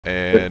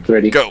And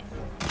ready. Go!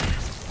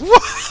 You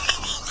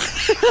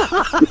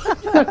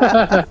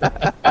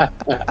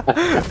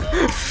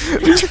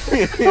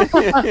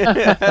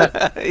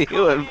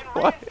went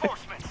flying.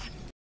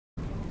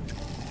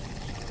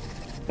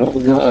 Oh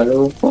god,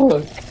 oh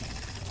fuck.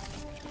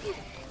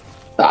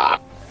 Ah.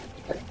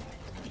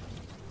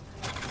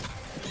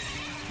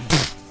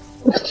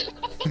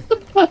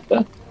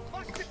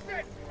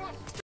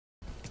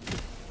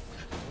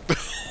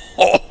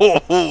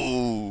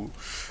 Oh!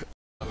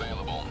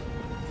 Available.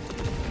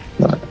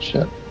 Oh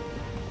shit.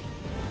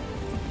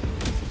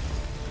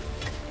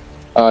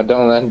 Oh,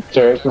 don't land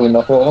directly in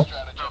the hole.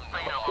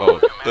 Oh,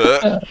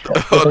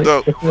 oh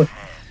no!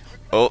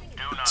 Oh,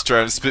 it's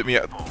trying to spit me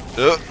out.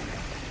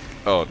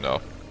 Oh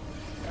no.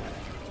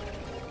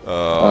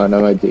 Oh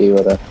no, my D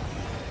with a.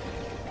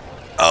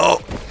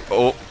 Oh!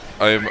 Oh!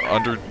 I am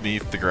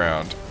underneath the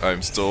ground.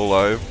 I'm still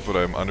alive, but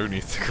I'm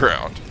underneath the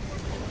ground.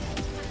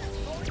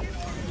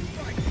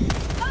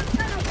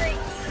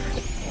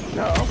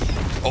 No.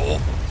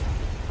 Oh!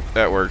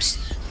 That works.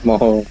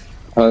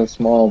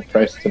 Small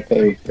price to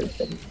pay for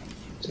things.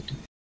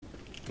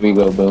 We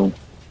go boom.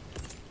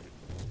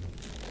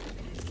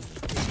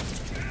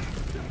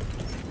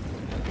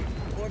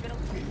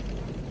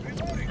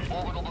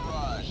 Orbital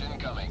barrage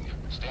incoming.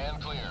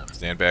 Stand clear.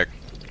 Stand back.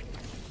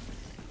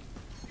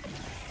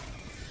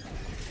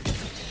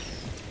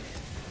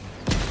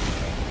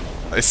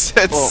 I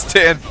said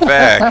stand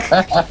back!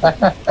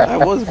 I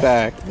was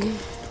back.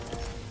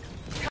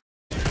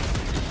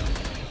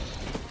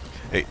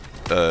 Hey,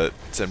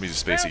 send me to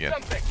space again.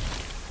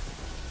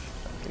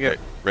 Okay,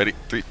 ready?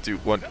 3, 2,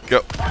 1, go!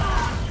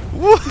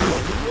 Woo!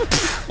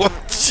 What?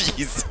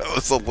 Jeez, that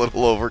was a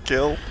little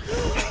overkill.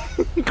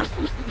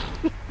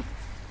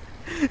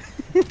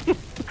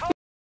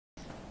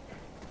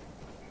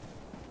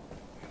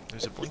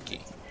 There's a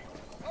blinky.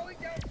 I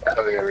think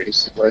I already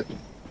split.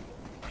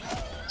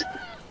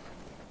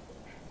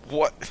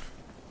 What?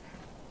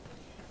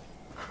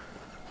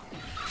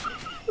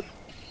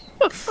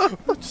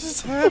 What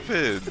just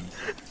happened?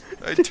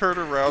 I turn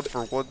around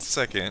for 1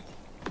 second,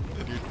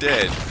 and you're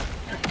dead.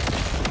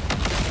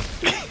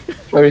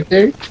 Right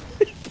there?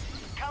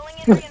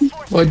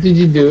 What did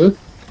you do?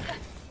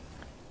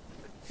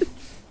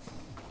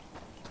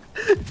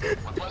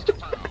 Request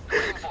approved.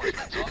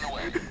 Reinforcements on the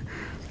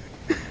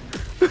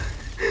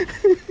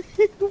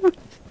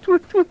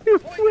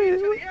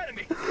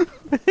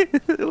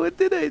way. What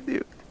did I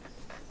do?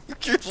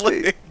 Your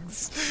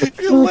legs!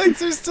 Your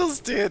legs are still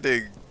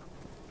standing!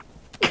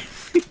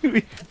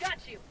 Got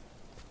you.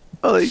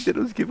 All I did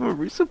was give him a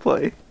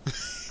resupply.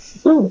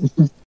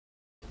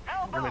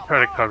 Let me try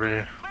to cover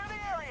you.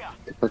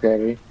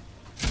 Okay.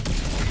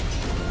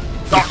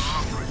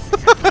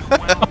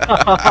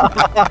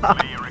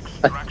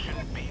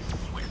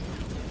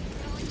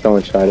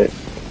 Someone shot it.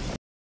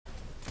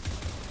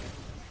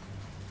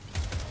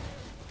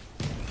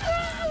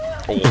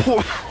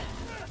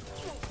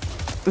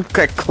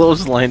 Got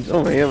clotheslines.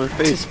 Oh my god, my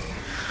face.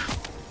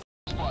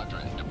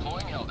 Squadron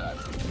deploying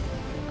Helldiver.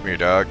 Come here,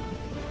 dog.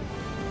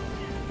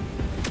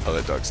 Oh,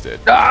 that dog's dead.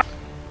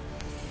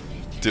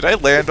 Did I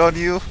land on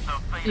you?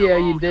 Yeah,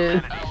 you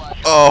did.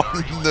 Oh,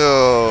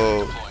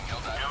 no!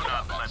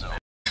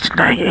 He's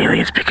denying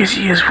aliens because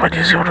he is one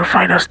is going to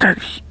find us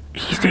that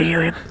he's the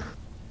alien.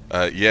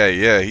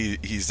 Yeah,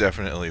 he's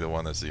definitely the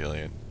one that's the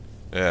alien.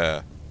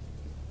 Yeah.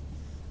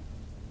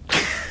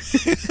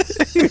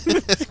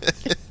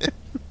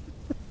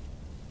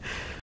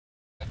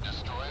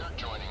 Destroyer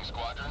joining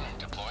squadron.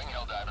 Deploying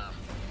Helldiver.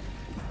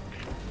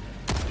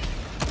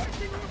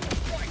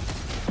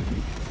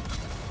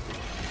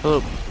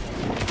 Hello.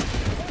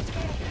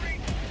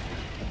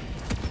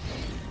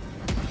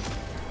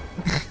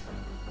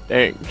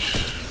 Dang.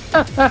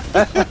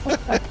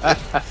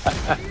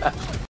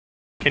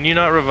 Can you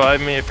not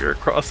revive me if you're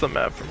across the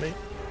map from me?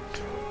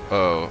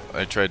 Oh,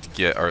 I tried to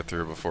get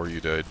Arthur before you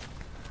died.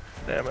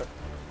 Damn it.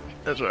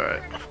 That's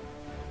alright.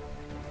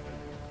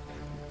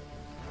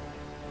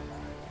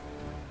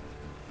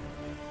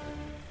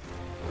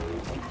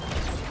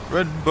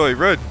 Run, boy,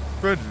 run!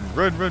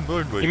 Run,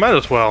 boy! You might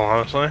as well,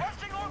 honestly.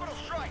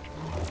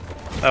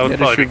 That would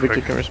probably be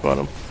quick. Can respawn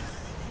him.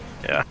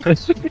 Yeah.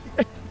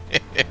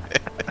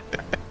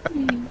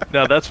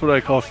 Now that's what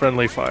I call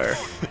friendly fire.